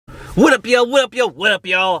What up, y'all? What up, y'all? What up,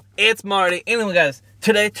 y'all? It's Marty. Anyway, guys,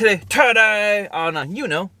 today on,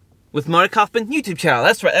 with MartyKauffman YouTube channel.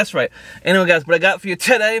 That's right. Anyway, guys, what I got for you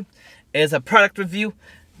today is a product review.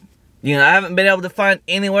 I haven't been able to find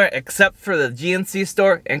anywhere except for the GNC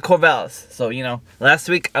store in Corvallis. So, last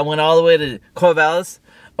week I went all the way to Corvallis,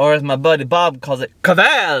 or as my buddy Bob calls it,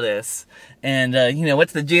 Corvallis. And, went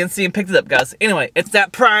to the GNC and picked it up, guys. Anyway, it's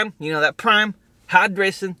that Prime, that Prime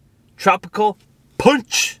Hydration Tropical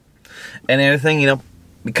Punch. And everything,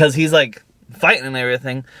 because he's like fighting and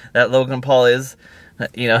everything, that Logan Paul is.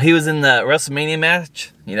 He was in the WrestleMania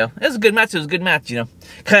match. It was a good match.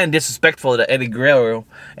 Kind of disrespectful to Eddie Guerrero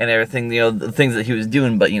and everything, the things that he was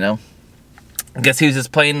doing. But, I guess he was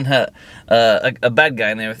just playing a bad guy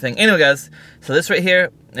and everything. Anyway, guys, so this right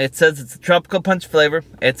here, it says it's a tropical punch flavor.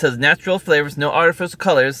 It says natural flavors, no artificial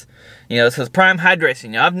colors. It says Prime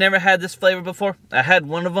Hydration. I've never had this flavor before. I had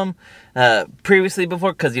one of them previously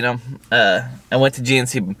before because, I went to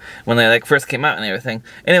GNC when they first came out and everything.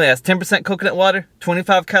 Anyway, it has 10% coconut water,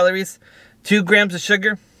 25 calories, 2 grams of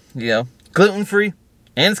sugar, gluten-free,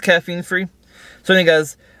 and it's caffeine-free. So anyway,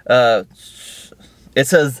 guys, it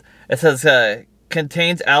says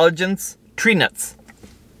contains allergens, tree nuts,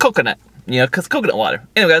 coconut, because coconut water.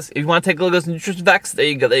 Anyway, guys, if you want to take a look at those nutrition facts, there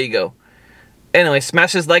you go. Anyway,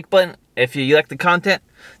 smash this like button if you like the content.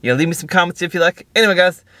 Leave me some comments if you like. Anyway,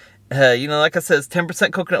 guys, like I said, it's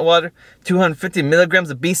 10% coconut water, 250 milligrams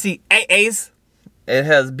of BCAAs. It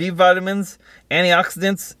has B vitamins,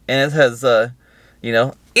 antioxidants, and it has,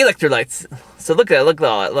 electrolytes. So look at all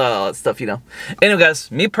that stuff, Anyway, guys,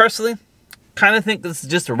 me personally, kind of think this is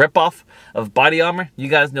just a ripoff of Body Armor. You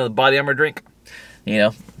guys know the Body Armor drink.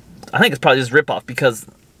 I think it's probably just ripoff because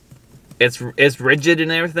it's rigid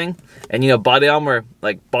and everything. And Body Armor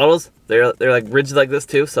bottles, they're rigid like this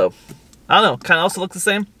too. So I don't know, kind of also looks the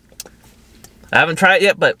same. I haven't tried it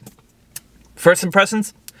yet, but first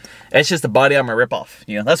impressions, it's just a Body Armor ripoff.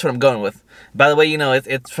 That's what I'm going with. By the way,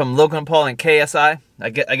 it's from Logan Paul and KSI. I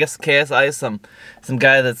guess KSI is some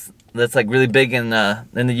guy that's really big in the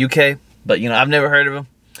UK. But, I've never heard of him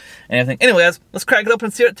and everything. Anyway, guys, let's crack it open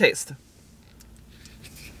and see what it tastes.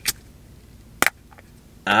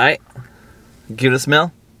 Alright. Give it a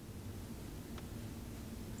smell.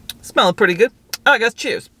 Smelling pretty good. Alright, guys,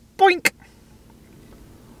 cheers. Boink.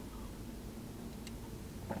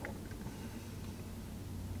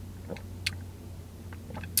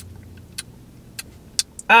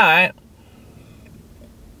 Alright.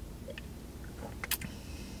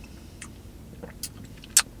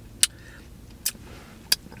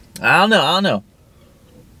 I don't know.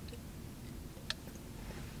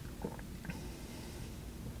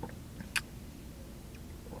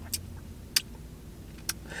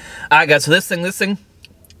 Alright, guys, so this thing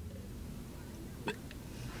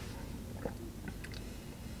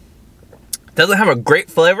doesn't have a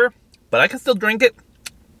great flavor, but I can still drink it.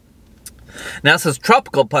 Now it says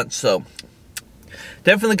tropical punch, so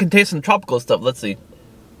definitely can taste some tropical stuff. Let's see.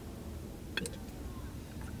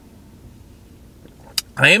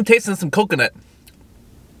 I am tasting some coconut.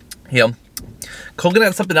 Coconut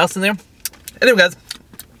and something else in there. Anyway, guys,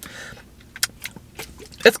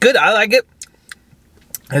 it's good. I like it.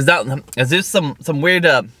 Is there some weird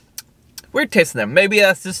taste in there? Maybe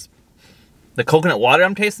that's just the coconut water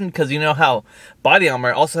I'm tasting, because how Body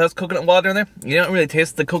Armor also has coconut water in there. You don't really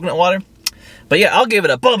taste the coconut water. But yeah, I'll give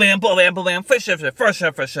it a bam, fresh. Check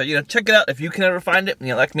it out if you can ever find it.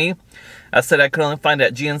 Like me, I said I could only find it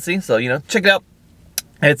at GNC. So check it out.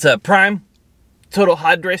 It's a Prime Total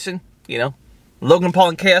Hydration. Logan Paul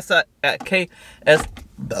and KSI at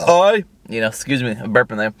KSI. Excuse me, I'm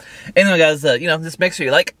burping there. Anyway, guys, just make sure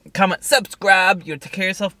you like, comment, subscribe. Take care of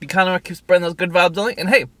yourself. Be kind of keep spreading those good vibes only. And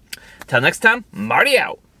hey, till next time, Marty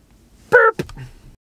out. Burp.